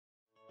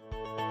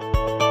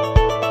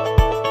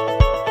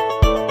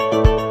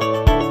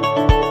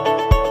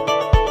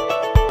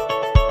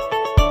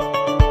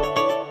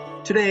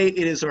Today,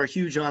 it is our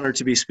huge honor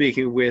to be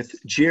speaking with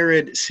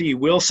Jared C.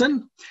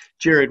 Wilson.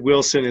 Jared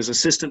Wilson is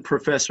Assistant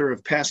Professor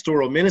of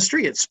Pastoral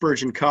Ministry at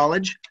Spurgeon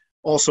College,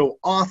 also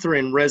author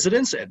in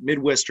residence at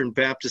Midwestern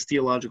Baptist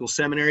Theological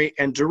Seminary,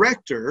 and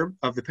Director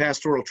of the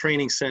Pastoral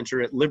Training Center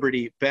at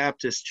Liberty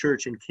Baptist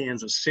Church in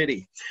Kansas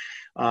City.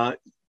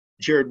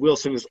 Jared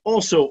Wilson is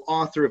also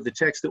author of the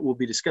text that we'll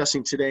be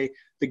discussing today,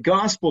 The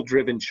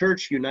Gospel-Driven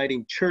Church,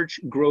 Uniting Church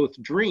Growth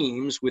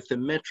Dreams with the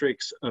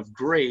Metrics of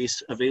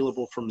Grace,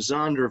 available from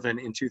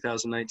Zondervan in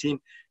 2019.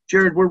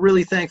 Jared, we're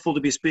really thankful to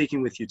be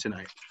speaking with you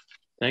tonight.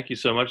 Thank you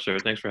so much, sir.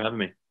 Thanks for having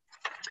me.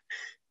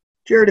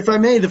 Jared, if I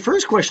may, the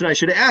first question I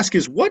should ask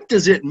is, what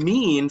does it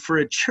mean for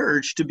a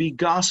church to be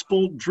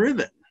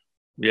gospel-driven?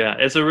 Yeah,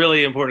 it's a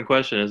really important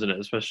question, isn't it?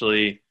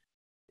 Especially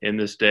in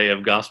this day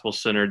of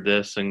gospel-centered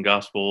this and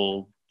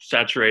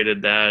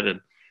gospel-saturated that, and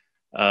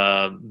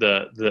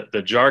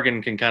the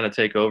jargon can kind of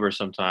take over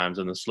sometimes,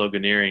 and the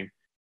sloganeering,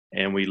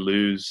 and we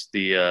lose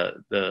the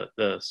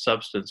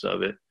substance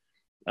of it.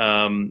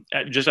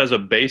 Just as a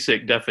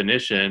basic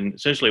definition,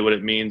 essentially what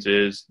it means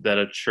is that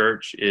a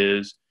church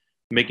is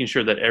making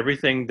sure that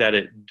everything that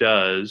it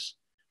does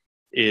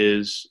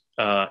is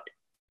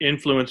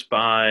influenced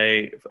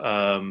by,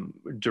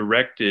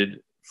 directed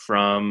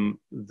from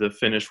the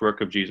finished work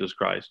of Jesus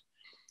Christ.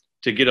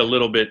 To get a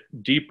little bit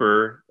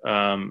deeper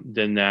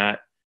than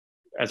that,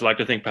 as I like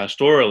to think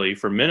pastorally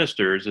for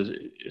ministers,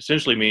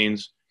 essentially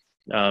means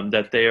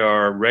that they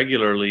are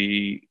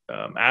regularly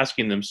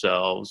asking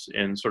themselves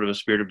in sort of a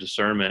spirit of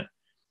discernment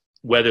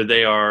whether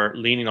they are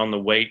leaning on the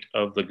weight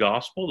of the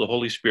gospel, the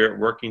Holy Spirit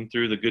working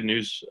through the good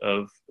news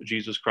of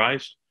Jesus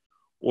Christ,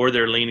 or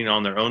they're leaning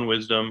on their own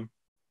wisdom,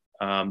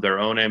 their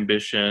own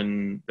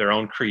ambition, their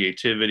own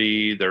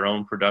creativity, their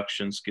own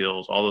production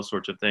skills, all those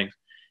sorts of things.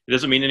 It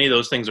doesn't mean any of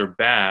those things are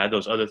bad.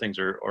 Those other things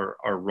are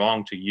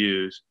wrong to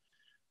use.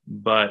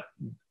 But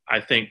I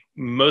think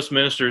most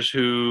ministers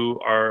who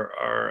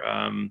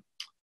are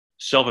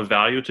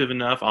self-evaluative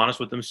enough, honest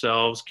with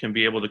themselves, can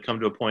be able to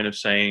come to a point of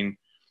saying,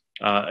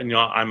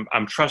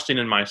 I'm trusting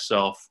in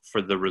myself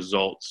for the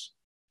results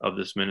of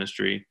this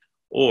ministry,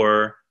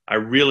 or I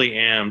really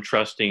am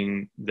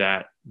trusting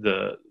that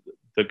the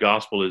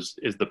gospel is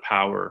the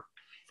power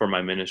for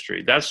my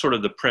ministry. That's sort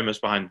of the premise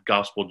behind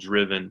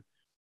gospel-driven,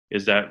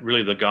 is that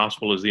really the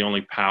gospel is the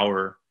only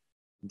power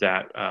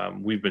that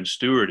we've been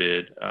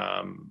stewarded,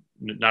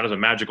 not as a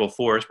magical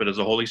force, but as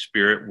the Holy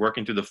Spirit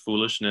working through the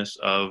foolishness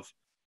of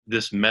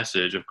this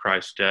message of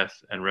Christ's death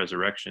and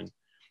resurrection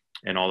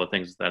and all the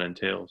things that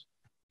entails.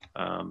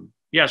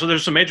 So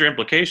there's some major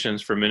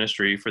implications for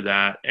ministry for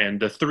that. And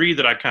the three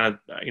that I kind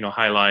of,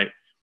 highlight,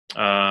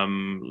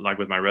 like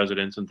with my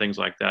residents and things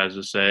like that, is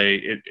to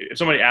say, if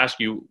somebody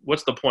asks you,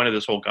 what's the point of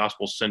this whole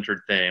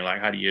gospel-centered thing?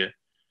 Like, how do you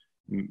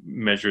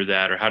measure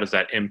that, or how does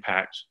that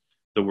impact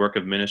the work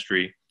of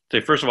ministry?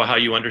 Say, first of all, how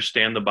you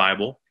understand the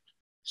Bible.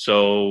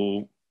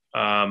 So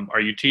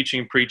are you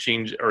teaching,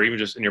 preaching, or even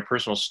just in your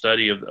personal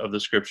study of the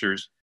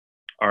scriptures,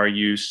 are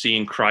you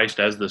seeing Christ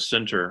as the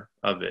center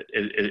of it?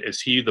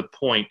 Is he the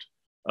point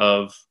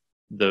of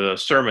the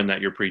sermon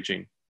that you're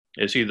preaching?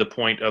 Is he the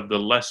point of the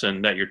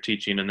lesson that you're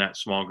teaching in that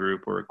small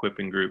group or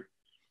equipping group?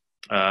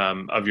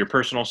 Of your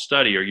personal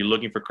study, are you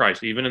looking for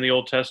Christ? Even in the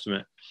Old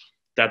Testament,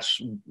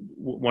 that's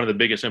one of the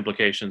biggest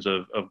implications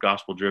of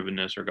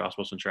gospel-drivenness or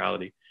gospel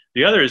centrality.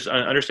 The other is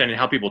understanding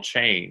how people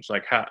change.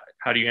 Like,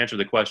 how do you answer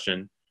the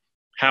question,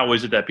 how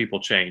is it that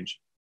people change?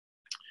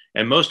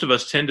 And most of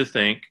us tend to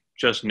think,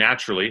 just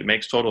naturally, it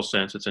makes total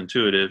sense, it's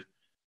intuitive,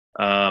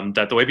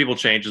 that the way people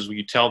change is when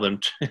you tell them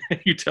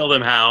you tell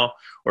them how,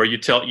 or you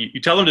tell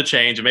them to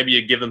change, and maybe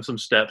you give them some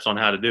steps on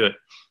how to do it.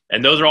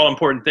 And those are all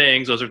important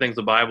things. Those are things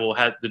the Bible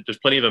has. There's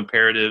plenty of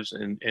imperatives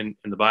in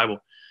the Bible.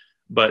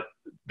 But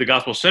the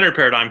gospel-centered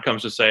paradigm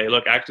comes to say,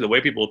 look, actually the way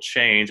people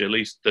change, at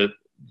least the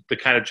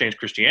kind of change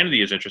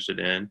Christianity is interested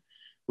in,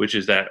 which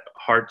is that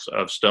hearts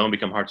of stone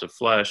become hearts of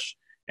flesh,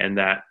 and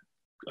that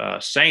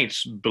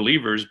saints,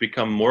 believers,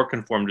 become more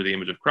conformed to the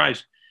image of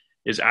Christ,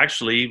 is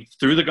actually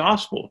through the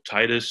gospel.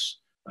 Titus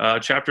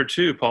chapter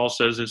 2, Paul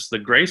says it's the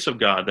grace of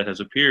God that has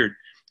appeared,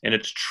 and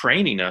it's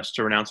training us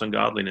to renounce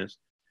ungodliness.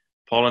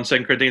 Paul in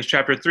 2 Corinthians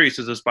chapter 3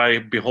 says it's by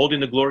beholding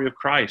the glory of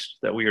Christ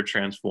that we are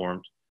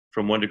transformed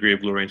from one degree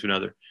of glory into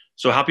another.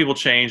 So how people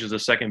change is a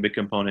second big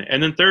component.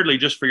 And then thirdly,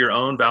 just for your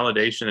own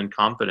validation and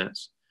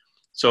confidence.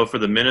 So for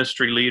the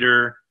ministry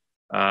leader,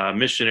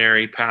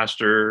 missionary,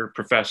 pastor,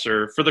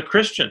 professor, for the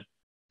Christian,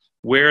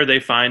 where are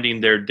they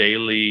finding their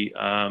daily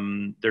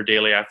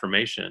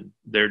affirmation,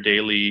 their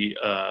daily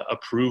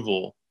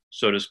approval,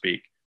 so to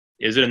speak?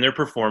 Is it in their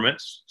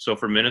performance? So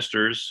for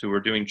ministers who are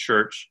doing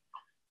church,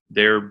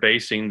 they're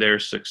basing their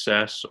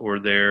success or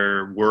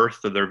their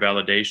worth or their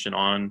validation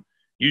on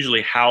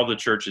usually how the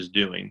church is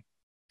doing.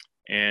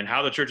 And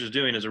how the church is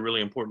doing is a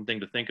really important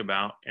thing to think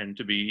about and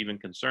to be even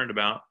concerned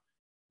about.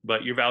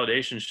 But your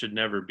validation should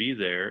never be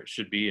there. It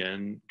should be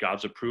in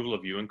God's approval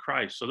of you in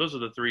Christ. So those are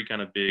the three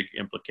kind of big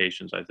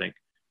implications, I think,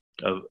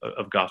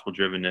 of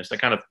gospel-drivenness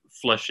that kind of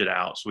flesh it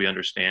out so we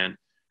understand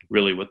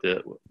really what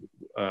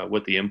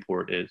the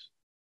import is.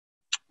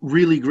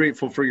 really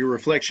grateful for your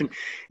reflection.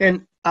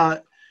 And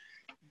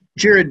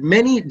Jared,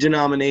 many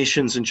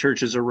denominations and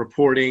churches are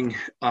reporting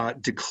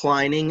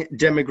declining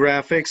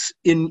demographics.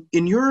 In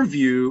your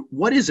view,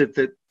 what is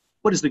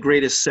the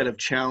greatest set of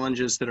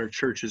challenges that our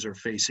churches are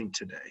facing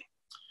today?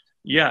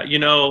 Yeah,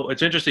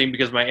 it's interesting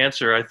because my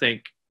answer, I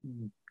think,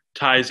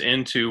 ties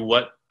into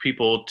what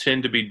people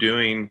tend to be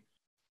doing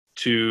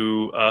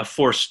to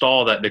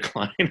forestall that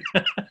decline.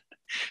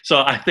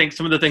 So I think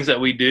some of the things that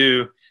we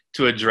do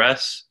to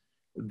address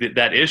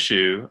that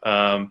issue,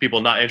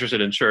 people not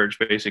interested in church,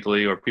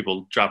 basically, or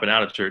people dropping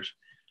out of church.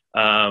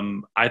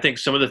 I think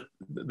some of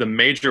the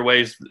major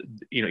ways,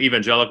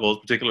 evangelicals,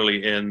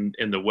 particularly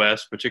in the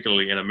West,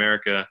 particularly in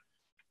America,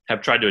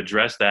 have tried to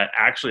address that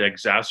actually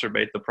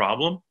exacerbate the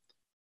problem.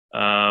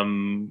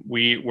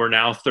 We're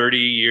now 30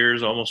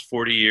 years, almost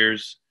 40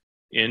 years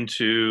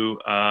into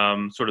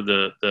sort of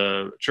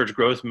the church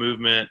growth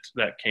movement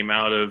that came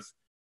out of,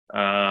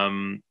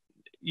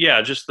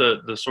 just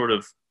the sort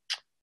of,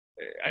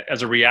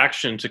 as a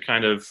reaction to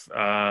kind of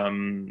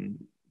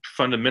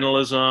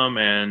fundamentalism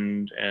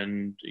and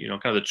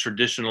kind of the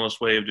traditionalist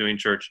way of doing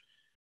church.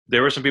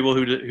 There were some people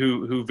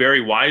who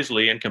very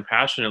wisely and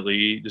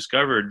compassionately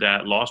discovered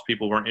that lost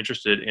people weren't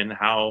interested in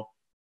how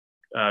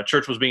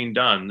church was being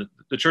done.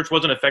 The church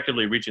wasn't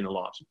effectively reaching the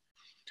lost.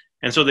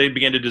 And so they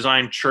began to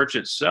design church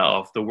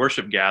itself, the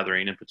worship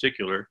gathering in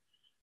particular,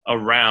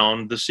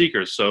 around the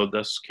seekers. So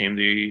thus came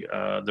the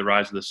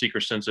rise of the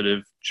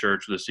seeker-sensitive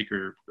church, the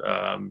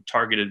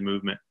seeker-targeted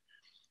movement.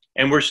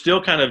 And we're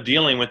still kind of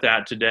dealing with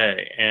that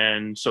today.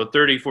 And so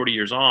 30, 40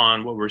 years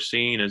on, what we're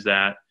seeing is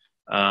that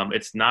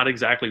it's not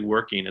exactly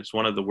working. It's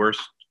one of the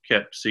worst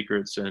kept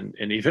secrets in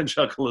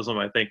evangelicalism,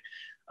 I think.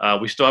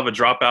 We still have a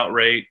dropout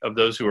rate of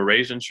those who were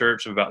raised in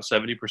church of about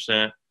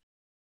 70%.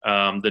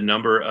 The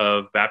number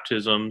of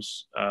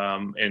baptisms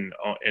in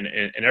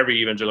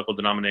every evangelical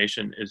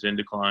denomination is in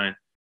decline.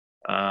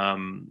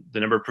 The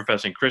number of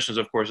professing Christians,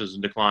 of course, is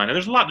in decline. And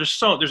there's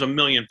a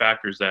million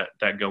factors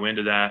that go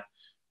into that.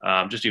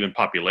 Just even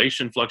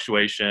population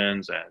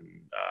fluctuations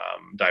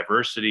and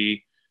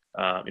diversity,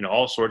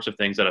 all sorts of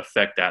things that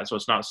affect that. So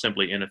it's not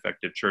simply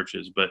ineffective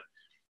churches, but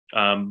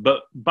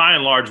by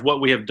and large, what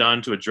we have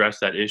done to address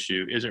that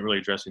issue isn't really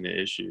addressing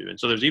the issue. And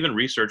so there's even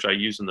research I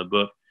use in the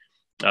book.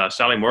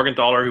 Sally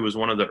Morgenthaler, who was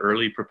one of the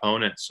early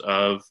proponents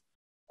of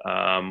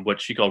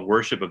what she called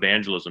worship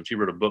evangelism. She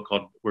wrote a book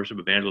called Worship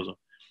Evangelism.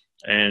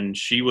 And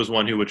she was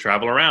one who would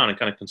travel around and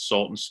kind of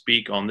consult and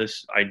speak on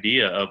this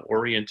idea of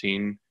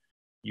orienting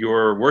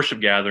your worship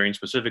gathering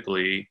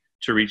specifically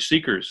to reach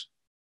seekers.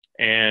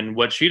 And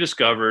what she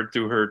discovered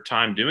through her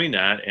time doing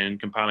that and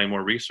compiling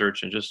more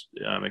research and just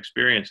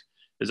experience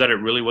is that it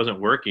really wasn't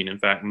working. In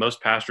fact, most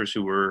pastors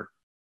who were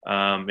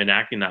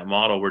enacting that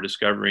model were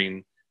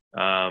discovering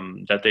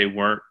that they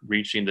weren't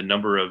reaching the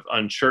number of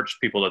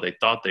unchurched people that they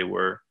thought they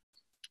were.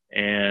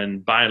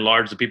 And by and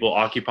large, the people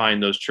occupying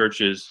those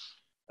churches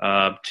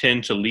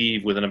tend to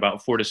leave within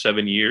about 4 to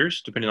 7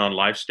 years, depending on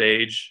life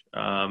stage.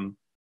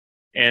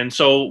 And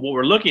so what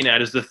we're looking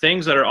at is the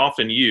things that are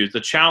often used, the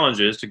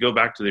challenges, to go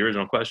back to the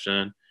original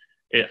question,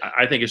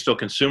 I think it's still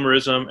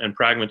consumerism and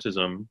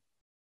pragmatism.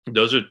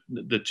 Those are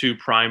the two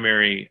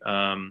primary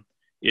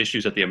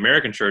issues that the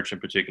American church in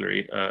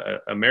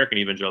particular, American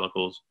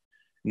evangelicals,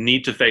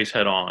 need to face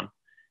head on.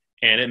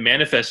 And it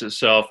manifests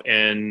itself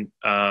in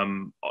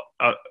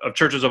of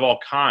churches of all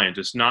kinds.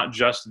 It's not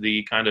just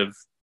the kind of,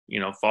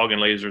 fog and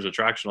lasers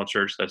attractional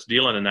church that's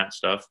dealing in that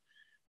stuff.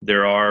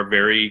 There are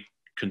very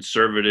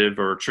conservative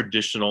or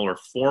traditional or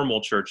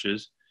formal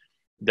churches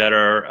that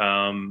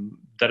are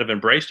that have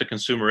embraced a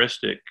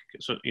consumeristic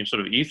sort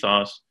of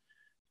ethos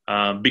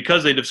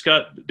because they've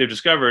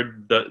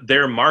discovered that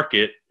their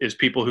market is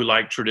people who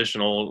like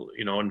traditional,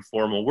 and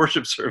formal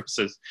worship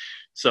services.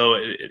 So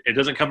it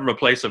doesn't come from a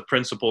place of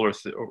principle or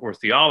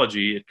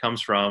theology. It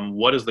comes from,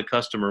 what does the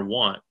customer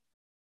want?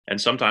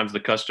 And sometimes the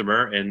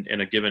customer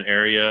in a given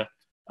area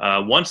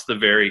wants the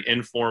very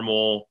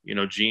informal,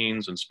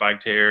 jeans and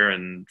spiked hair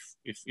and,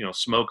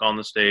 smoke on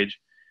the stage.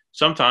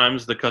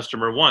 Sometimes the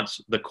customer wants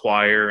the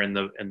choir and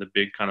the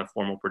big kind of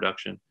formal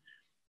production.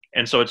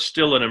 And so it's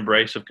still an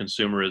embrace of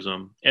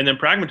consumerism. And then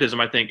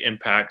pragmatism, I think,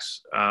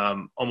 impacts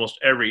almost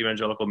every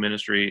evangelical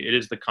ministry. It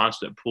is the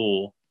constant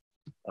pull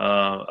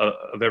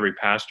of every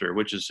pastor,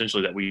 which is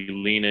essentially that we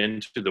lean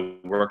into the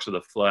works of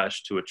the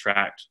flesh to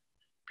attract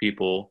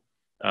people,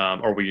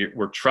 or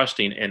we're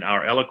trusting in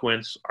our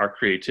eloquence, our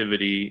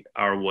creativity,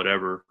 our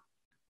whatever,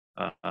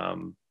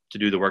 to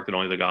do the work that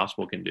only the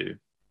gospel can do.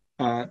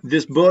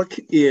 This book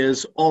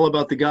is all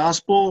about the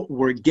gospel.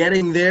 We're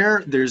getting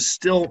there. There's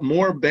still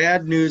more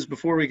bad news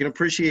before we can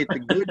appreciate the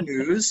good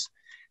news.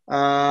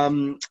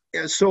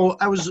 So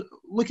I was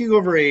looking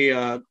over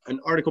an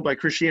article by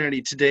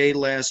Christianity Today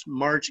last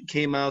March. It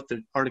came out.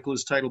 The article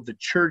is titled "The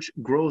Church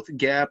Growth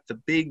Gap: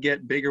 The Big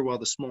Get Bigger While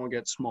the Small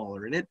Get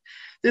Smaller." And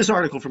this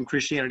article from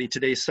Christianity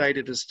Today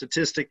cited a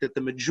statistic that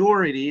the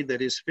majority,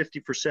 that is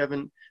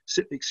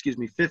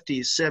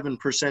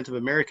 57% of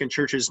American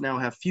churches now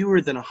have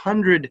fewer than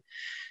 100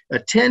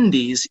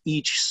 attendees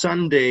each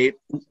Sunday.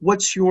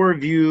 What's your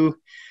view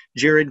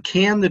Jared,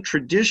 can the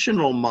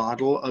traditional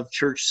model of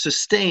church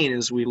sustain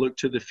as we look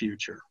to the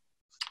future?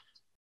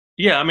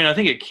 Yeah, I mean, I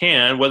think it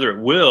can. Whether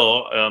it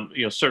will,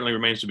 certainly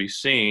remains to be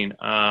seen.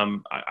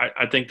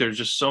 I think there's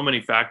just so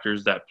many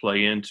factors that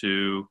play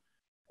into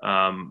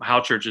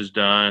how church is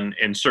done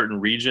in certain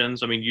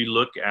regions. I mean, you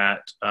look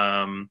at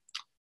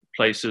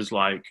places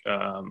like,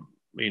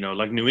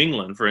 like New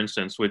England, for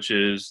instance, which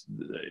is,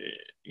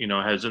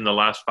 has in the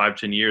last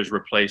 5-10 years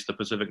replaced the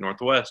Pacific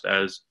Northwest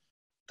as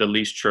the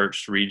least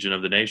churched region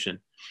of the nation.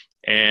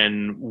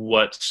 And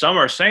what some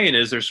are saying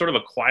is there's sort of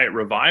a quiet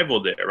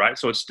revival there, right?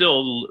 So it's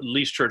still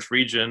least church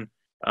region,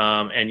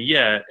 and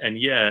yet, as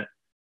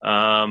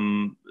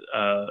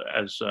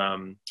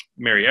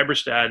Mary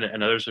Eberstad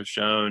and others have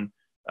shown,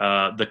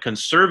 the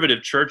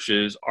conservative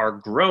churches are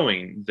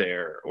growing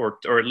there, or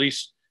at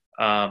least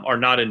are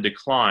not in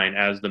decline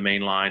as the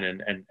main line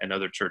and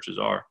other churches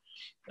are.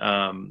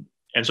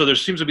 And so there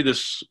seems to be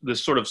this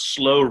sort of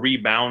slow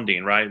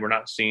rebounding, right? We're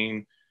not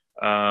seeing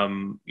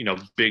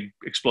big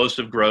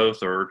explosive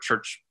growth or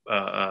church,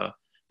 the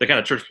kind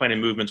of church planting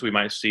movements we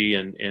might see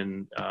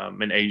in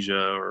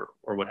Asia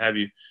or what have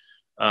you.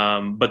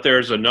 But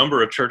there's a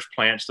number of church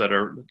plants that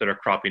are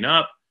cropping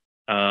up.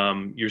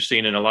 You're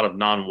seeing in a lot of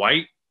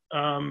non-white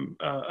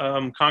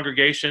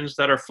congregations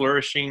that are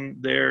flourishing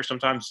there.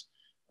 Sometimes,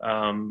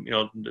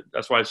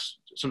 that's why it's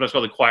sometimes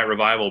called the quiet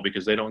revival,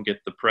 because they don't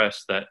get the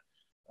press that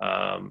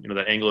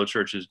that Anglo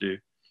churches do.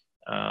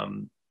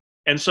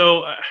 And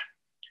so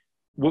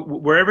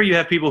wherever you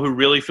have people who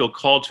really feel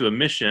called to a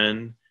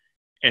mission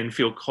and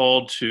feel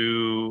called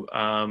to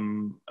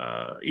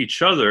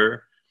each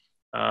other,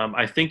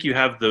 I think you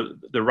have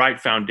the right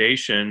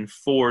foundation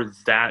for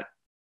that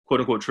quote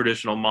unquote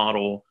traditional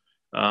model.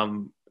 I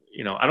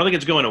don't think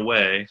it's going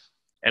away,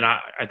 and I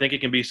think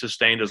it can be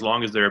sustained as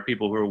long as there are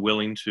people who are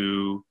willing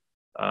to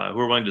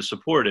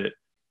support it.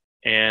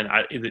 And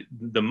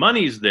the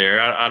money's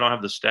there. I don't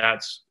have the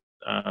stats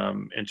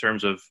in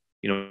terms of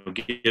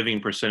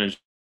giving percentages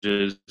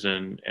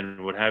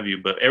and what have you.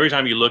 But every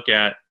time you look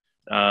at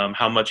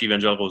how much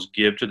evangelicals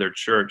give to their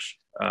church,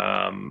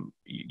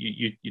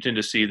 you tend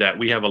to see that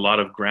we have a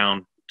lot of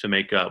ground to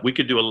make up. We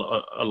could do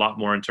a lot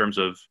more in terms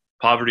of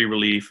poverty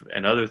relief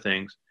and other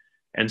things.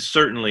 And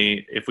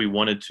certainly, if we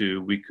wanted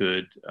to, we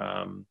could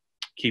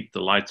keep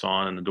the lights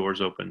on and the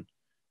doors open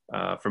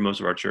for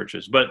most of our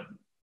churches. But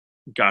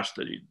gosh,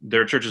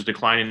 there are churches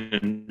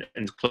declining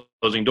and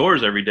closing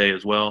doors every day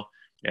as well.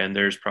 And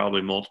there's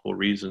probably multiple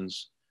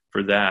reasons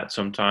for that.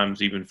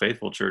 Sometimes even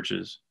faithful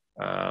churches,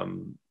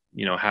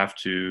 have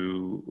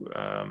to,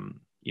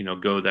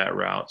 go that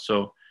route.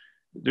 So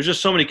there's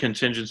just so many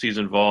contingencies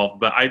involved.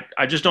 But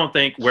I just don't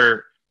think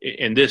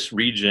in this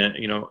region,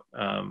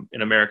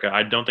 in America,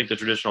 I don't think the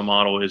traditional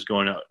model is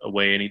going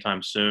away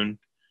anytime soon.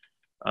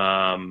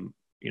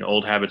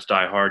 Old habits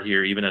die hard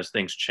here, even as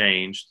things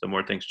change. The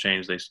more things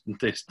change,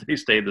 they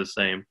stay the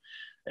same.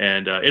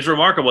 And it's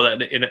remarkable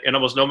that in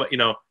almost no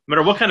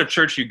matter what kind of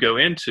church you go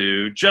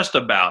into, just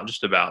about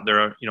there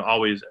are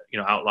always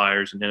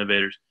outliers and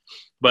innovators,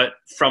 but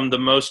from the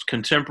most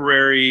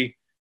contemporary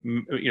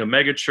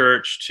mega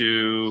church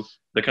to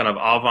the kind of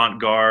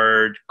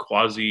avant-garde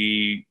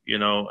quasi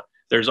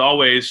there's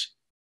always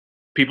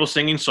people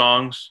singing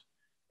songs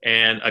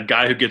and a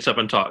guy who gets up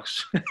and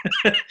talks.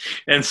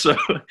 And so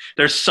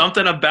there's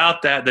something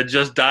about that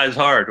just dies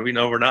hard.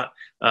 We're not,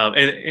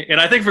 and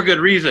I think for good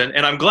reason.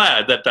 And I'm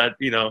glad that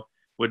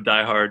would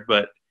die hard,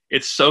 but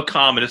it's so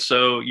common, it's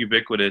so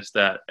ubiquitous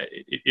that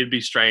it'd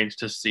be strange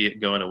to see it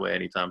going away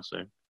anytime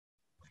soon.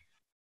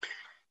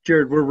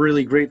 Jared, we're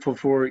really grateful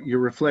for your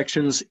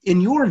reflections.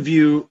 In your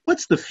view,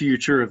 what's the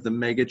future of the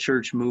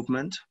megachurch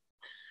movement?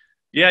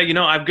 Yeah,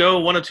 I go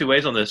one of two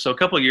ways on this. So a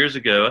couple of years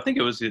ago, I think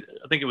it was 2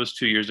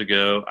 years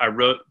ago, I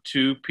wrote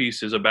 2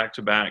 pieces of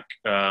back-to-back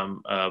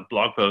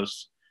blog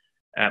posts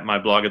at my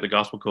blog at the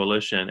Gospel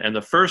Coalition. And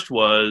the first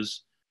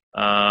was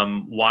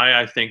why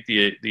I think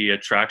the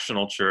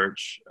attractional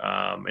church,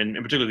 and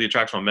in particular the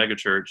attractional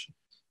megachurch,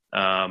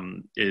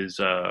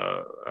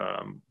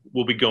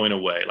 will be going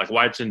away, like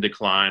why it's in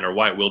decline or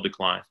why it will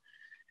decline.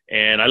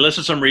 And I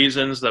listed some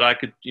reasons that I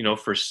could,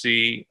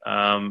 foresee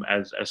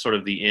as sort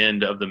of the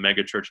end of the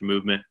megachurch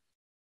movement.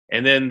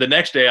 And then the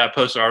next day I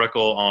post an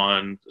article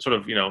on sort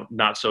of,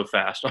 not so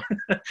fast,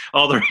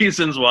 all the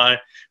reasons why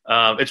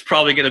it's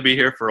probably going to be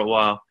here for a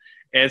while.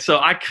 And so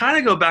I kind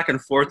of go back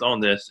and forth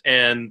on this.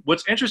 And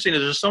what's interesting is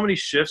there's so many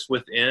shifts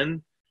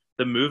within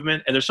the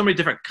movement, and there's so many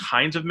different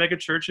kinds of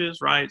megachurches,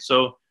 right?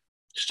 So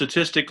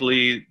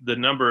statistically, the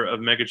number of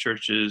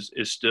megachurches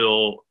is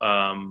still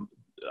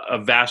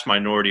a vast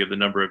minority of the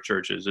number of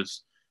churches.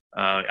 It's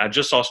I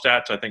just saw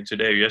stats, I think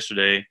today or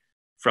yesterday,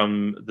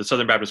 from the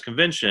Southern Baptist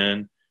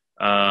Convention,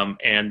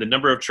 and the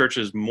number of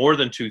churches more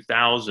than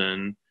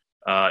 2,000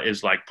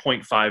 is like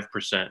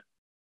 0.5%.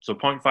 So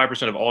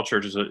 0.5% of all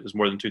churches is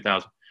more than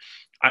 2,000.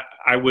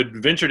 I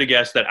would venture to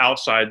guess that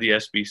outside the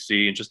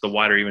SBC and just the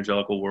wider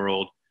evangelical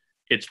world,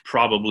 it's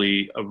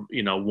probably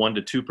 1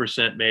 to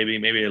 2%,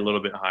 maybe a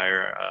little bit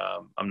higher.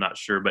 I'm not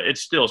sure, but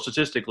it's still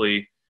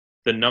statistically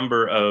the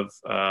number of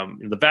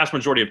the vast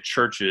majority of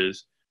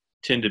churches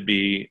tend to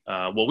be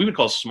what we would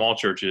call small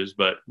churches,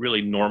 but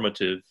really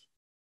normative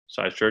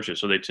size churches.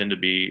 So they tend to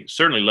be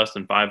certainly less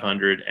than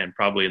 500 and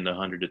probably in the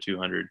 100 to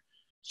 200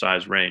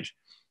 size range.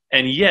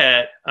 And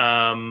yet,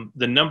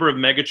 the number of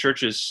mega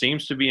churches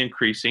seems to be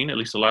increasing, at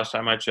least the last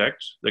time I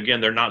checked.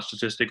 Again, they're not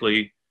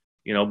statistically,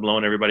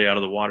 blowing everybody out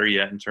of the water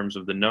yet in terms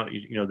of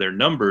their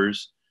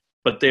numbers,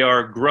 but they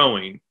are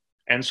growing.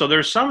 And so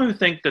there's some who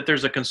think that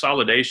there's a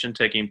consolidation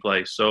taking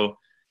place. So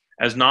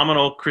as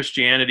nominal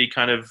Christianity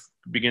kind of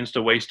begins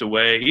to waste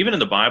away, even in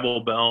the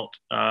Bible Belt,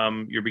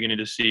 you're beginning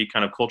to see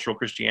kind of cultural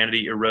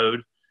Christianity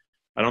erode.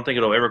 I don't think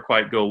it'll ever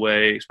quite go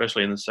away,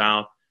 especially in the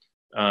South.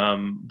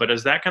 But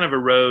as that kind of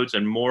erodes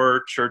and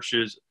more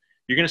churches,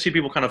 you're going to see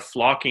people kind of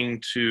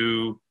flocking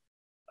to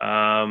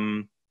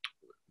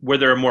where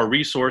there are more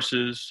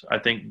resources. I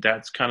think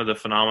that's kind of the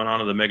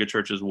phenomenon of the mega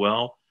church as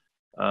well.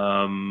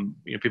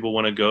 People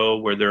want to go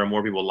where there are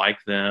more people like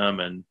them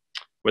and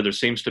where there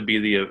seems to be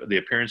the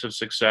appearance of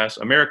success.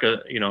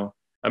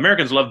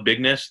 Americans love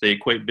bigness. They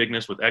equate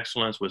bigness with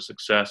excellence, with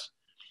success.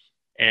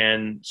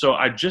 And so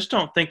I just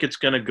don't think it's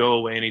going to go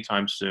away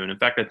anytime soon. In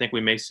fact, I think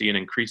we may see an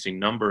increasing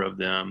number of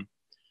them.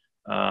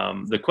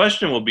 The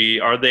question will be,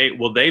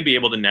 will they be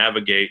able to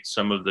navigate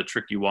some of the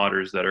tricky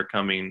waters that are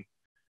coming,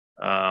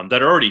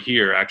 that are already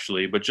here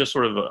actually, but just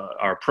sort of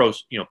our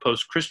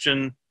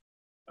post-Christian,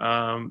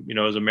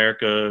 as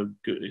America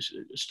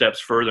steps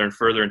further and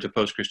further into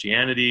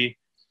post-Christianity,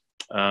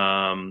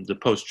 the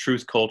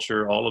post-truth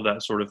culture, all of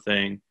that sort of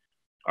thing.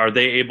 Are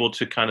they able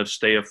to kind of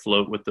stay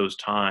afloat with those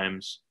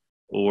times,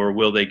 or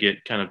will they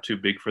get kind of too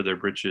big for their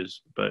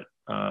britches? But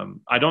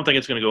I don't think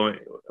it's going to go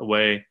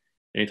away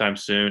anytime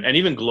soon. And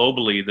even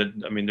globally,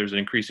 there's an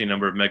increasing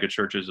number of mega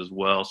churches as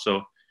well.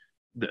 So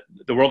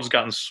the world has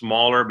gotten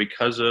smaller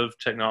because of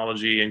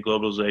technology and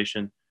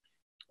globalization.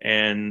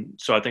 And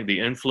so I think the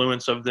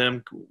influence of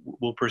them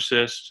will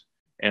persist.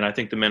 And I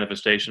think the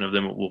manifestation of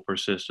them will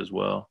persist as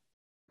well.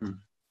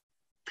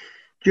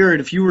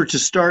 Jared, if you were to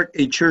start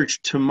a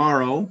church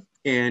tomorrow,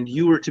 and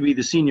you were to be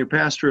the senior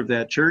pastor of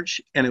that church,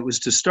 and it was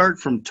to start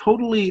from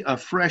totally a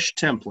fresh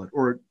template,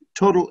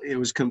 it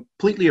was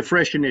completely a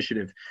fresh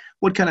initiative,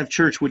 what kind of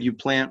church would you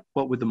plant?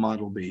 What would the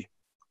model be?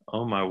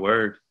 Oh, my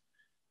word.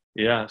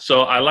 Yeah.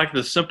 So I like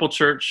the simple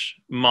church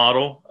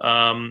model.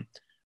 I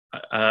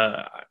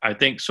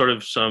think sort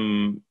of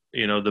some,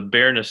 the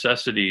bare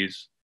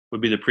necessities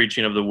would be the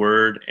preaching of the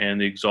word and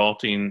the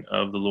exalting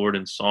of the Lord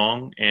in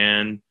song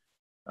and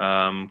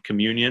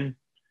communion.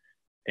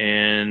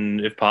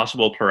 And if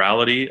possible,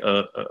 plurality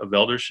of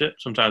eldership.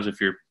 Sometimes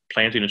if you're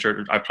planting a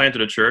church, I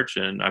planted a church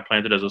and I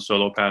planted as a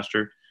solo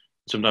pastor.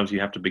 Sometimes you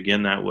have to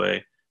begin that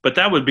way. But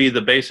that would be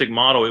the basic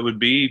model. It would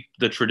be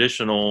the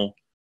traditional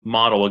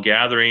model, a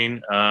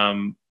gathering,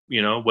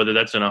 whether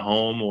that's in a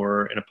home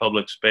or in a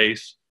public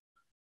space.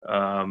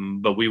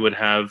 But we would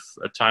have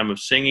a time of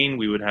singing.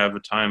 We would have a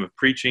time of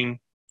preaching,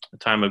 a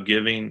time of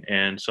giving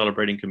and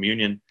celebrating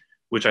communion,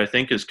 which I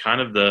think is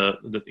kind of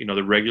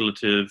the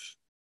regulative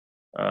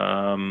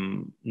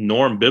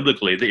norm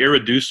biblically, the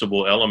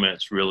irreducible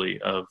elements really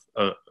of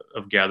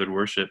gathered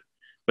worship.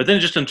 But then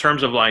just in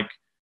terms of like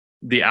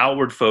the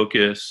outward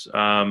focus,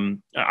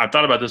 I've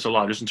thought about this a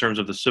lot just in terms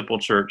of the simple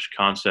church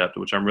concept,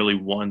 which I'm really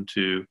one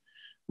to,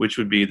 which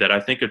would be that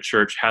I think a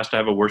church has to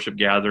have a worship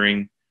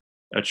gathering.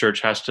 A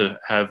church has to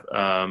have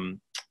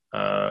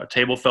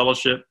table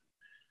fellowship.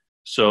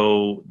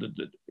 So,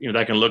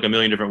 that can look a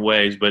million different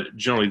ways, but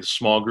generally the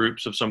small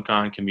groups of some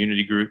kind,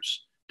 community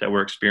groups that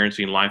we're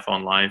experiencing life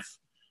on life.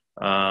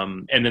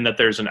 And then that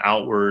there's an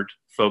outward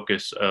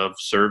focus of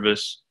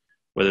service,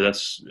 whether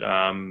that's,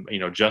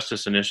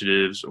 justice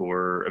initiatives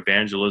or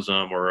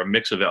evangelism or a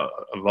mix of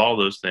all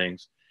those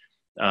things,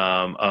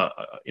 a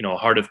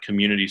heart of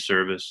community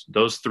service.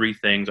 Those three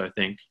things, I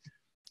think,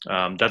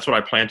 that's what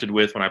I planted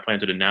with when I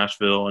planted in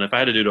Nashville. And if I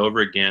had to do it over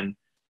again,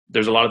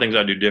 there's a lot of things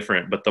I'd do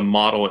different, but the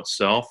model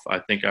itself, I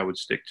think I would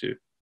stick to.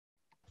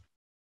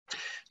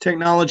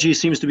 Technology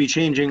seems to be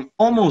changing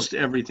almost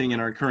everything in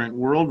our current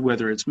world,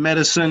 whether it's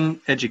medicine,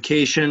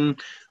 education.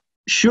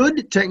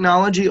 Should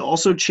technology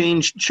also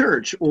change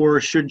church, or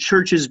should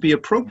churches be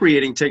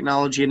appropriating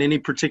technology in any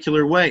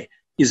particular way?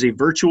 Is a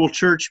virtual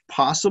church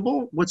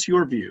possible? What's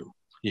your view?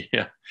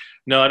 Yeah,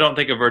 no, I don't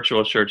think a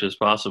virtual church is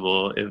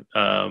possible.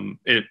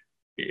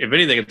 If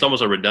anything, it's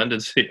almost a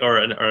redundancy or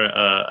an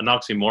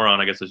oxymoron,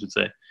 I guess I should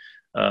say.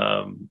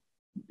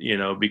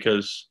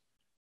 Because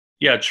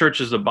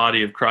church is the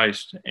body of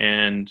Christ,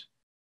 and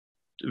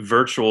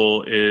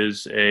virtual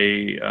is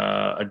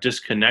a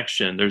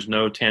disconnection. There's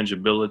no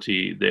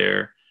tangibility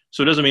there.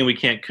 So it doesn't mean we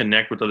can't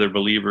connect with other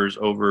believers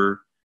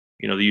over,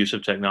 the use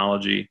of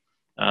technology.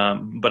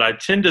 But I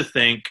tend to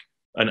think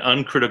an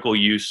uncritical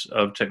use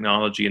of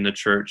technology in the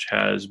church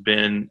has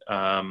been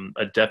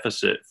a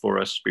deficit for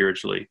us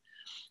spiritually,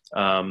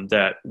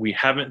 that we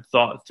haven't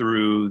thought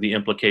through the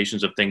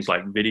implications of things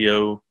like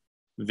video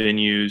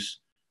venues,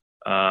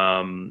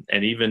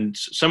 and even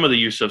some of the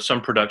use of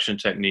some production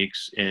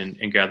techniques in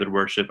gathered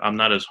worship. I'm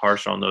not as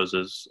harsh on those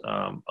as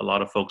a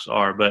lot of folks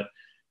are, but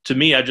to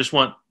me, I just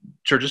want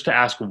churches to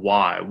ask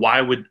why.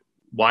 Why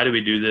do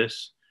we do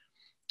this?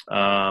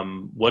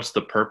 What's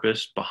the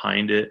purpose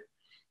behind it?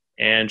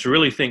 And to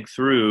really think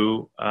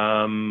through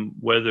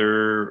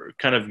whether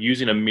kind of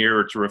using a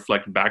mirror to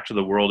reflect back to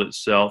the world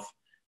itself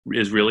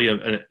is really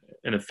an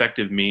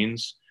effective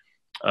means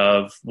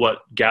of what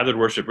gathered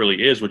worship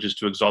really is, which is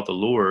to exalt the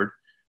Lord.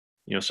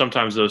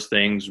 Sometimes those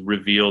things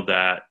reveal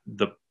that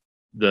the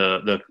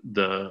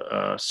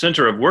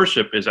center of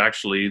worship is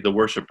actually the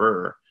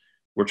worshiper.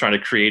 We're trying to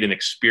create an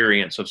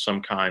experience of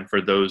some kind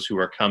for those who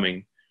are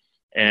coming,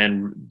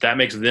 and that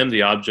makes them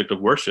the object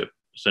of worship,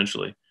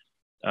 essentially.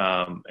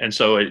 And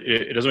so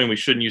it doesn't mean we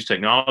shouldn't use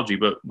technology,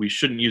 but we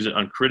shouldn't use it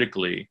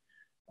uncritically.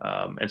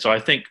 And so I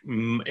think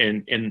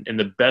in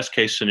the best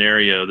case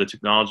scenario, the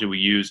technology we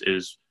use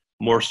is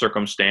more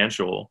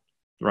circumstantial,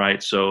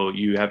 right? So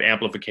you have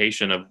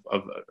amplification of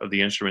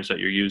the instruments that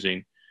you're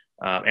using,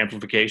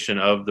 amplification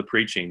of the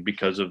preaching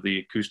because of the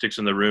acoustics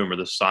in the room or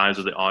the size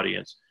of the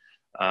audience.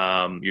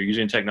 You're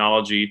using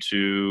technology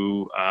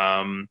to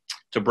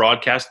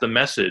broadcast the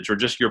message or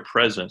just your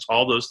presence,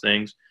 all those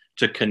things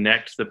to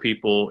connect the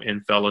people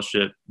in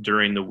fellowship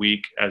during the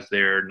week as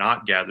they're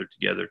not gathered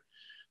together.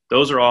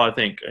 Those are all, I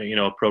think,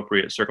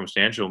 appropriate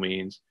circumstantial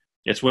means.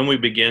 It's when we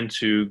begin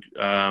to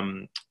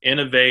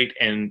innovate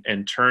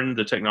and turn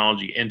the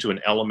technology into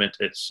an element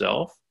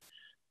itself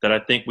that I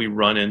think we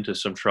run into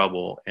some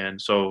trouble.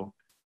 And so,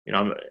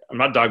 I'm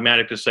not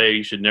dogmatic to say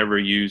you should never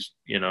use,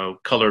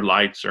 colored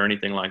lights or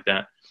anything like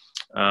that.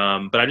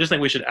 But I just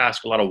think we should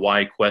ask a lot of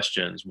why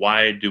questions.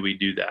 Why do we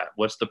do that?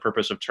 What's the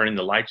purpose of turning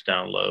the lights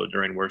down low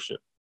during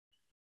worship?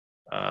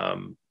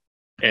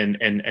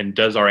 And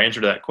does our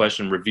answer to that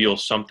question reveal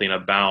something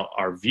about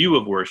our view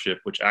of worship,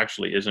 which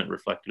actually isn't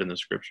reflected in the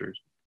scriptures?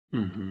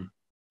 Mm-hmm.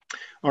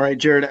 All right,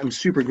 Jared, I'm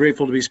super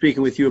grateful to be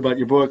speaking with you about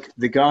your book,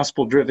 The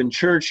Gospel-Driven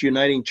Church,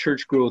 Uniting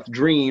Church Growth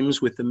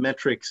Dreams with the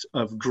Metrics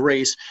of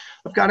Grace.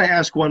 I've got to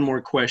ask one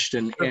more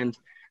question, and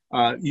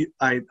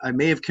I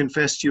may have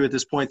confessed to you at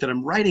this point that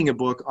I'm writing a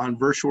book on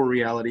virtual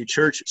reality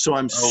church, so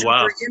I'm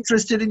super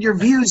interested in your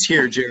views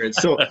here, Jared.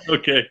 So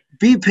okay.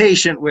 Be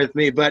patient with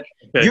me, but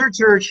your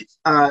church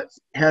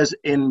has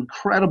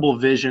incredible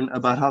vision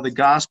about how the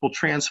gospel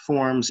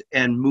transforms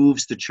and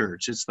moves the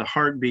church. It's the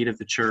heartbeat of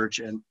the church,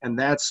 and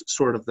that's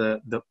sort of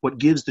the what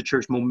gives the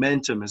church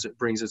momentum as it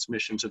brings its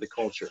mission to the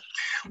culture.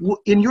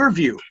 In your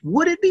view,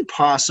 would it be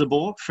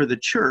possible for the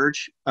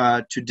church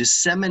to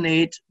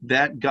disseminate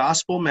that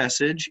gospel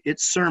message,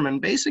 its sermon,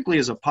 basically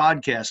as a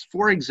podcast,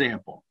 for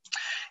example,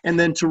 and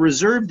then to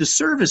reserve the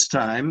service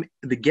time,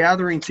 the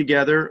gathering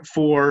together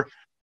for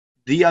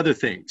the other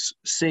things,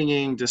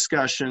 singing,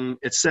 discussion,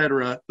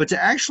 etc., but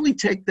to actually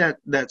take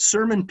that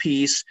sermon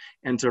piece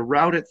and to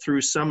route it through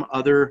some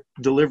other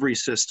delivery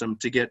system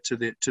to get to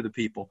the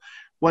people?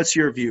 What's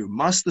your view?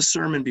 Must the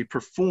sermon be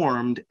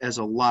performed as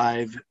a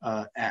live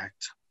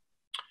act?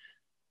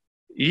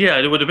 Yeah,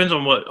 it depends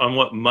on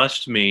what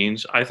must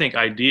means. I think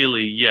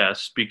ideally,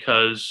 yes,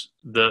 because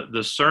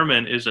the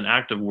sermon is an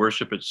act of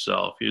worship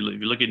itself. If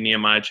you look at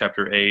Nehemiah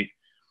chapter 8,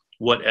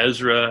 what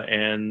Ezra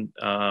and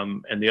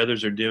the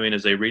others are doing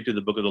is they read through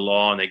the book of the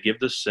law and they give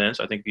the sense.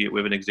 I think we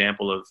have an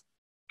example of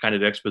kind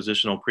of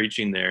expositional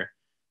preaching there.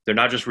 They're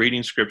not just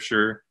reading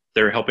scripture,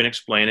 they're helping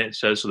explain it. It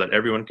says so that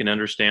everyone can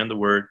understand the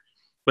word.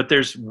 But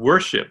there's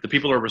worship. The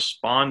people are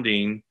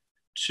responding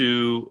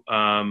to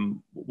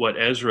what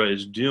Ezra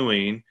is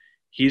doing.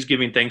 He's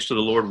giving thanks to the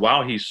Lord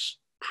while he's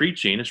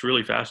preaching. It's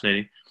really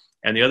fascinating.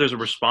 And the others are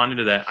responding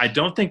to that. I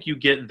don't think you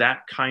get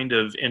that kind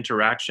of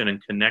interaction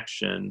and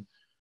connection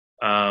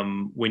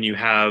when you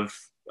have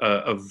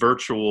a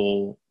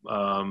virtual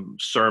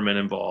sermon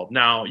involved.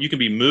 Now, you can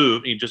be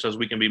moved, just as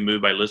we can be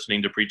moved by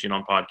listening to preaching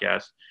on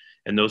podcasts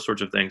and those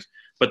sorts of things.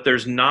 But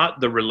there's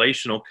not the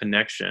relational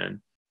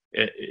connection.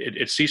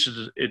 It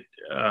ceases.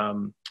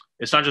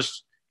 It's not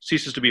just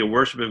ceases to be a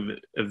worship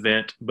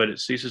event, but it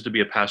ceases to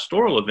be a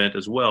pastoral event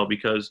as well.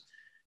 Because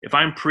if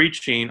I'm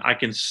preaching, I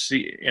can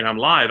see, and I'm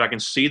live, I can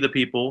see the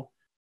people.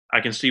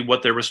 I can see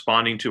what they're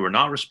responding to or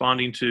not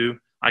responding to.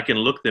 I can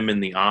look them in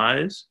the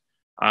eyes.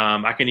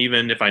 I can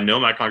even, if I know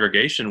my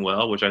congregation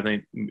well, which I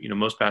think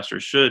most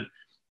pastors should,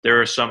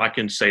 there are some I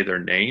can say their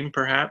name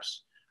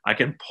perhaps. I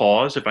can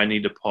pause if I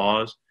need to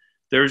pause.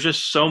 There's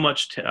just so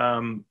much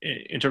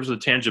in terms of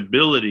the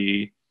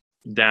tangibility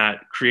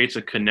that creates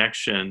a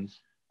connection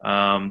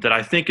that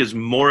I think is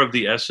more of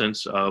the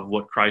essence of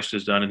what Christ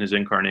has done in his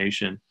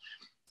incarnation.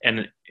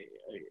 And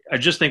I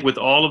just think with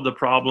all of the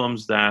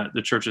problems that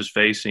the church is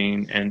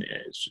facing, and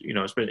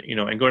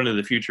and going into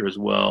the future as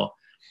well,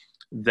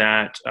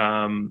 that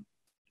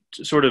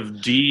sort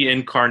of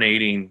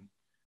de-incarnating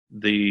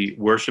the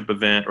worship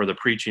event or the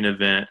preaching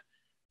event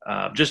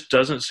just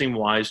doesn't seem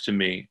wise to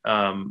me.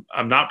 I'm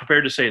not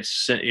prepared to say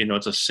it's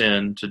a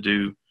sin to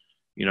do,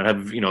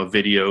 have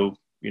video,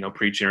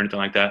 preaching or anything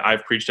like that.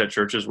 I've preached at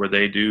churches where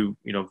they do,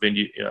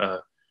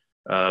 video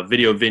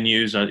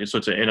venues, so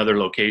it's in other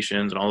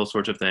locations and all those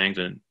sorts of things,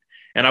 and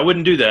I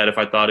wouldn't do that if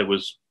I thought it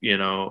was,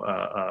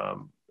 a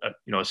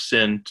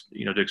sin,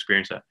 to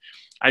experience that.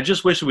 I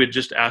just wish we'd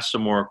just ask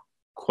some more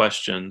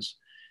questions.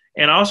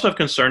 And I also have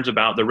concerns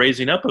about the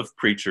raising up of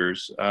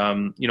preachers.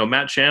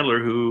 Matt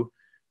Chandler, who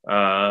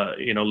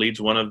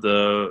leads one of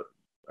the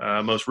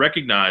most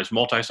recognized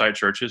multi-site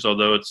churches,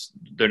 although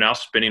they're now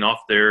spinning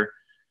off their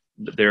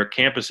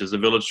campuses. The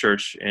Village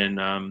Church in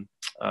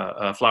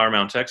Flower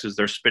Mound, Texas,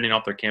 they're spinning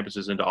off their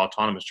campuses into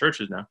autonomous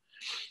churches now.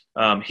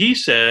 He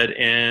said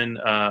in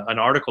an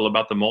article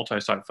about the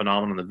multi-site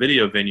phenomenon, the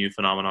video venue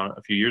phenomenon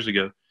a few years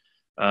ago,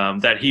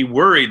 that he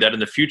worried that in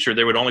the future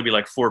there would only be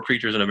like 4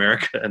 preachers in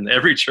America, and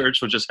every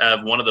church would just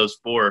have one of those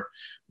 4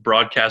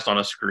 broadcast on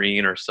a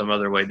screen or some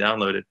other way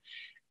downloaded.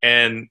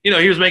 And,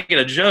 he was making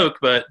a joke,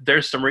 but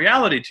there's some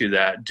reality to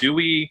that. Do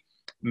we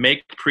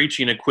make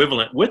preaching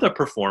equivalent with a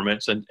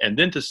performance and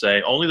then to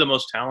say only the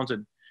most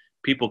talented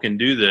people can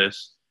do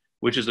this,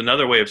 which is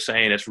another way of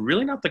saying it's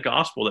really not the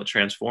gospel that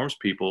transforms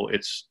people.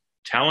 It's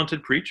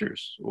talented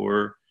preachers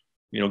or,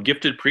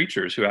 gifted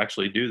preachers who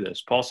actually do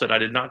this. Paul said, I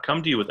did not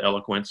come to you with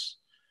eloquence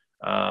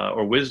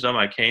or wisdom.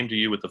 I came to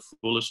you with the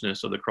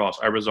foolishness of the cross.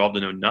 I resolved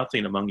to know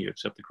nothing among you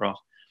except the cross.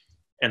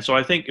 And so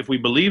I think if we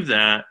believe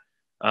that,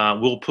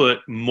 we'll put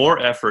more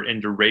effort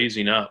into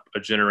raising up a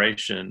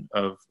generation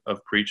of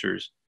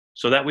preachers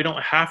so that we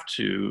don't have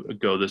to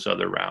go this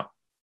other route.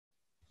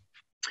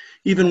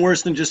 Even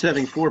worse than just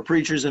having 4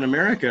 preachers in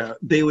America,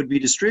 they would be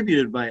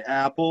distributed by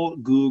Apple,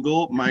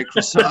 Google,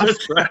 Microsoft.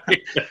 That's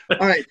right.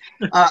 All right.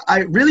 I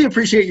really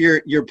appreciate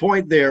your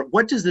point there.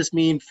 What does this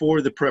mean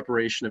for the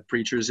preparation of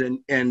preachers?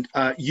 And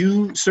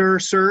you, sir,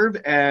 serve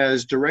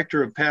as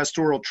Director of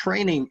Pastoral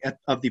Training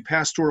of the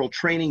Pastoral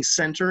Training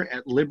Center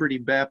at Liberty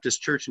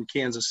Baptist Church in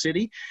Kansas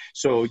City.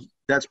 So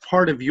that's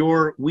part of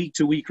your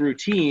week-to-week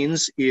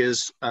routines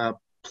is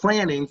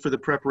planning for the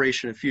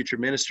preparation of future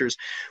ministers.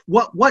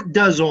 What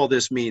does all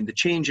this mean? The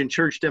change in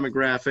church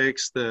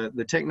demographics,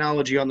 the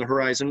technology on the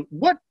horizon.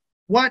 What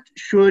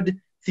should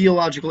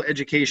theological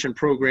education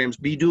programs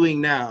be doing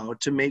now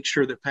to make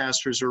sure that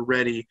pastors are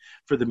ready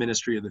for the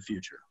ministry of the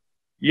future?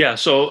 Yeah,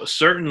 so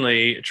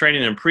certainly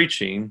training and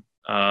preaching,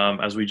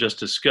 as we just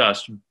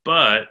discussed,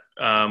 but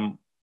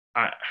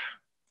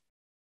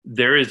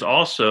there is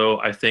also,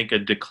 I think, a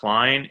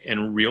decline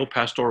in real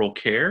pastoral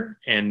care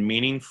and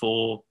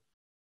meaningful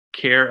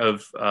care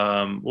of,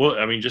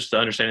 just the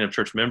understanding of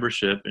church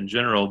membership in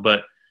general,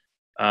 but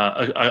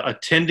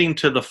attending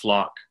to the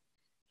flock.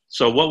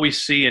 So what we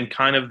see in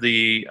kind of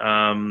the,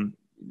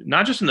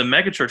 not just in the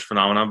megachurch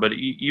phenomenon, but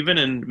even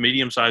in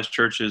medium-sized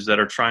churches that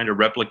are trying to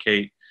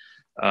replicate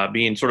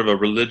being sort of a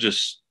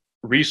religious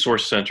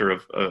resource center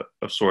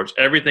of sorts.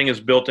 Everything is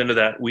built into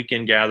that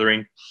weekend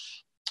gathering,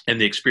 and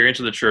the experience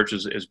of the church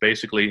is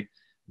basically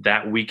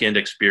that weekend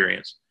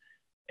experience.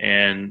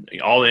 And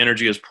all the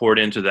energy is poured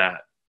into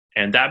that.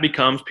 And that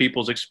becomes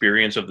people's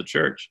experience of the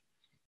church.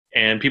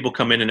 And people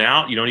come in and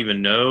out. You don't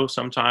even know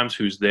sometimes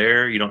who's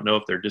there. You don't know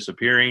if they're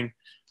disappearing.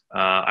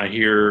 I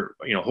hear,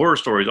 horror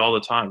stories all the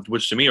time,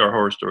 which to me are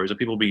horror stories of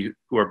people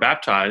who are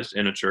baptized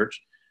in a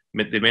church.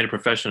 They made a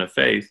profession of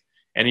faith.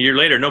 And a year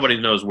later, nobody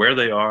knows where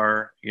they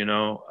are,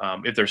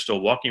 if they're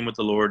still walking with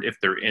the Lord, if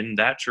they're in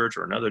that church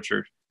or another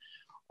church.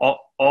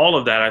 All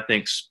of that, I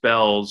think,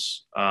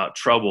 spells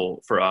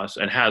trouble for us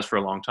and has for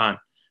a long time.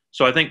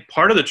 So I think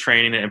part of the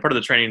training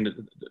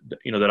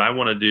that I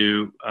want to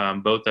do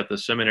both at the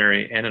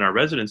seminary and in our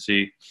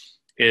residency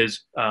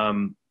is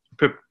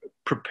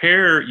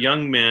prepare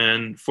young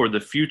men for the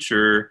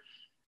future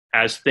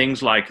as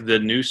things like the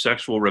new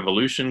sexual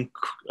revolution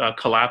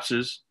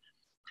collapses,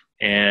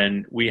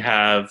 and we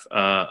have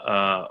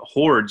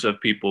hordes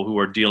of people who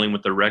are dealing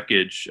with the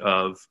wreckage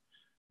of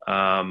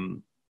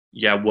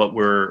what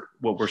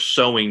we're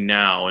sowing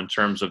now in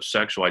terms of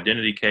sexual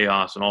identity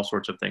chaos and all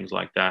sorts of things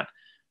like that.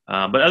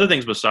 But other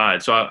things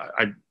besides. So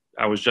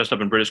I was just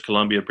up in British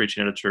Columbia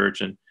preaching at a church,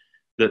 and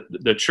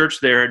the church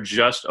there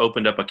just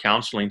opened up a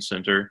counseling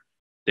center.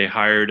 They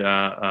hired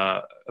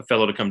a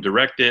fellow to come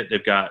direct it.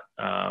 They've got,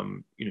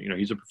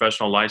 he's a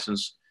professional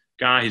licensed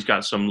guy. He's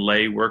got some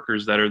lay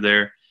workers that are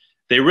there.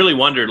 They really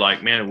wondered,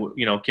 like, man,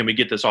 can we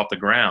get this off the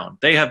ground?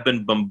 They have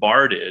been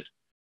bombarded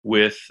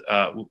with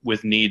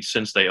needs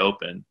since they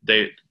opened.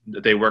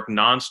 They work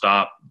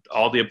nonstop.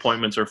 All the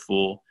appointments are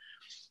full.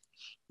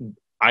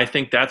 I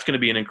think that's going to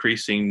be an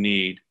increasing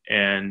need,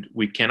 and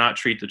we cannot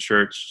treat the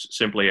church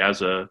simply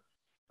as a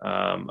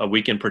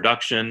weekend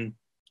production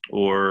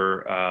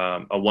or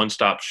a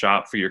one-stop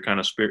shop for your kind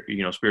of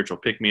spiritual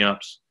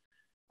pick-me-ups.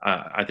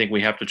 I think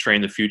we have to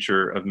train the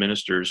future of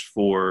ministers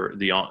for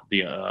the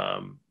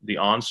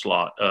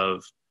onslaught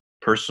of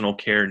personal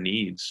care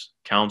needs,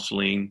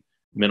 counseling,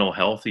 mental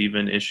health,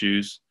 even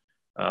issues.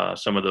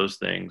 Some of those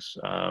things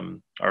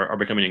are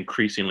becoming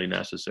increasingly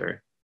necessary.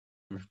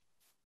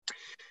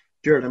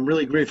 Jared, I'm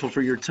really grateful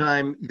for your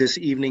time this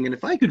evening. And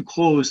if I could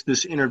close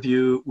this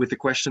interview with the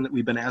question that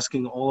we've been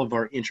asking all of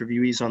our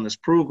interviewees on this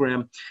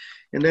program,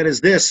 and that is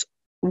this: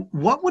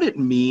 what would it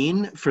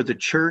mean for the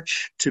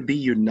church to be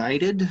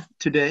united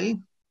today?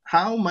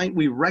 How might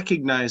we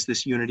recognize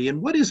this unity?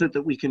 And what is it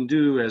that we can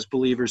do as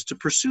believers to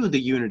pursue the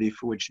unity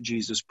for which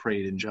Jesus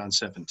prayed in John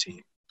 17?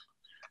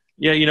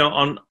 Yeah,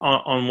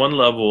 on one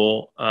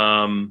level,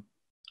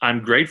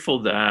 I'm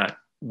grateful that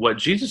what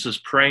Jesus is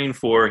praying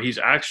for, he's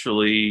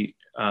actually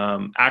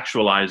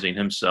actualizing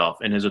himself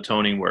in his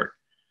atoning work,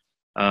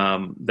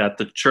 that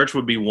the church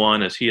would be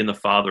one as he and the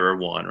Father are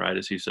one, right?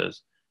 As he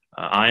says,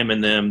 I am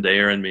in them, they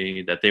are in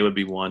me, that they would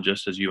be one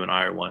just as you and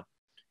I are one.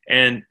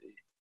 And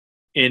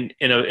in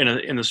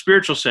the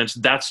spiritual sense,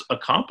 that's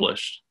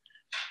accomplished.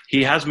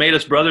 He has made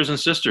us brothers and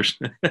sisters,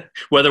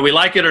 whether we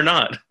like it or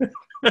not.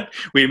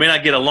 We may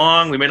not get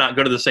along, we may not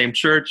go to the same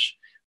church,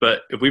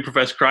 but if we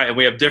profess Christ and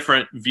we have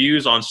different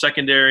views on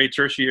secondary,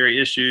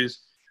 tertiary issues,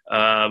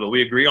 but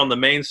we agree on the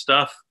main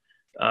stuff,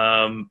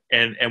 and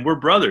we're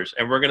brothers,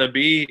 and we're going to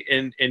be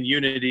in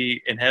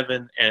unity in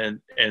heaven.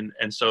 And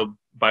so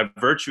by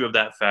virtue of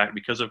that fact,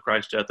 because of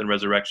Christ's death and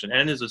resurrection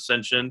and his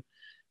ascension,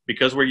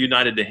 because we're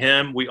united to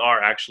him, we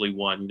are actually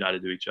one,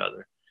 united to each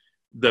other.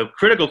 The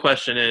critical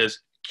question is,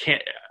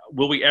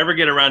 will we ever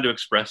get around to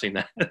expressing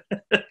that?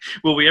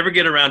 Will we ever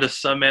get around to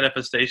some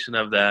manifestation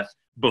of that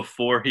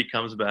before he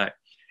comes back?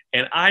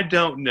 And I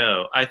don't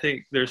know. I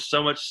think there's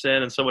so much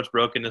sin and so much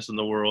brokenness in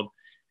the world,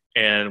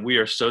 and we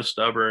are so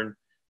stubborn.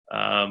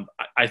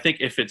 I think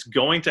if it's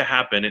going to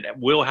happen, it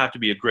will have to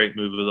be a great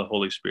move of the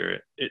Holy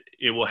Spirit.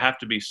 It will have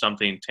to be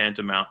something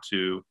tantamount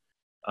to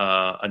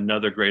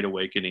another great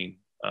awakening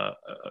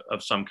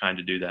of some kind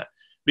to do that.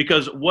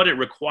 Because what it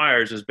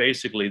requires is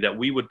basically that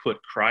we would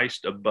put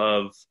Christ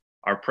above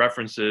our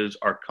preferences,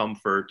 our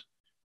comfort,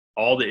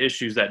 all the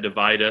issues that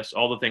divide us,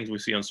 all the things we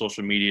see on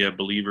social media,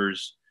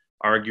 believers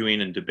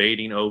arguing and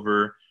debating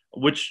over,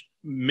 which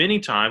many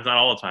times, not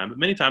all the time, but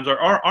many times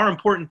are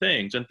important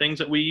things and things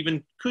that we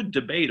even could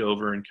debate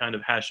over and kind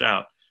of hash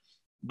out.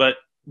 But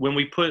when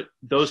we put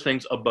those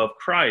things above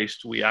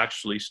Christ, we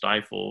actually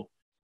stifle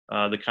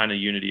the kind of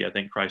unity I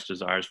think Christ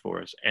desires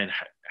for us. And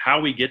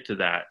how we get to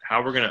that,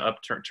 how we're going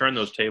to turn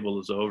those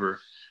tables over,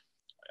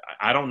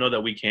 I don't know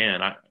that we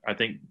can. I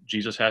think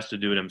Jesus has to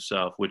do it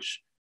himself, which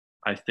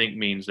I think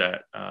means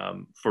that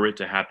for it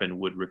to happen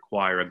would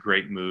require a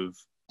great move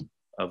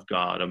of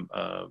God,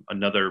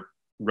 another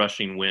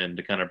rushing wind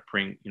to kind of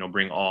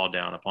bring awe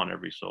down upon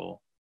every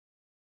soul.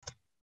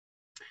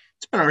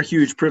 It's been our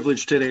huge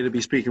privilege today to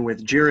be speaking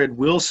with Jared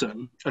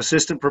Wilson,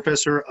 Assistant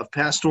Professor of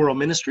Pastoral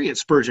Ministry at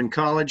Spurgeon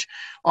College,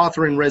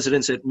 author in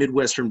residence at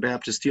Midwestern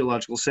Baptist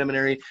Theological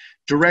Seminary,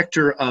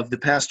 Director of the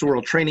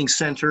Pastoral Training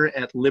Center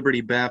at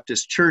Liberty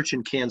Baptist Church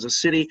in Kansas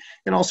City,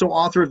 and also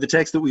author of the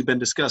text that we've been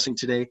discussing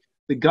today,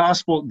 The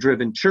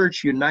Gospel-Driven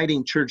Church,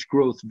 Uniting Church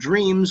Growth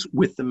Dreams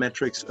with the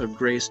Metrics of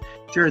Grace.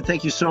 Jared,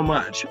 thank you so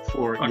much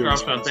for your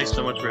response. Thanks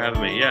so much for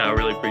having me. Yeah, I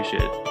really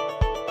appreciate it.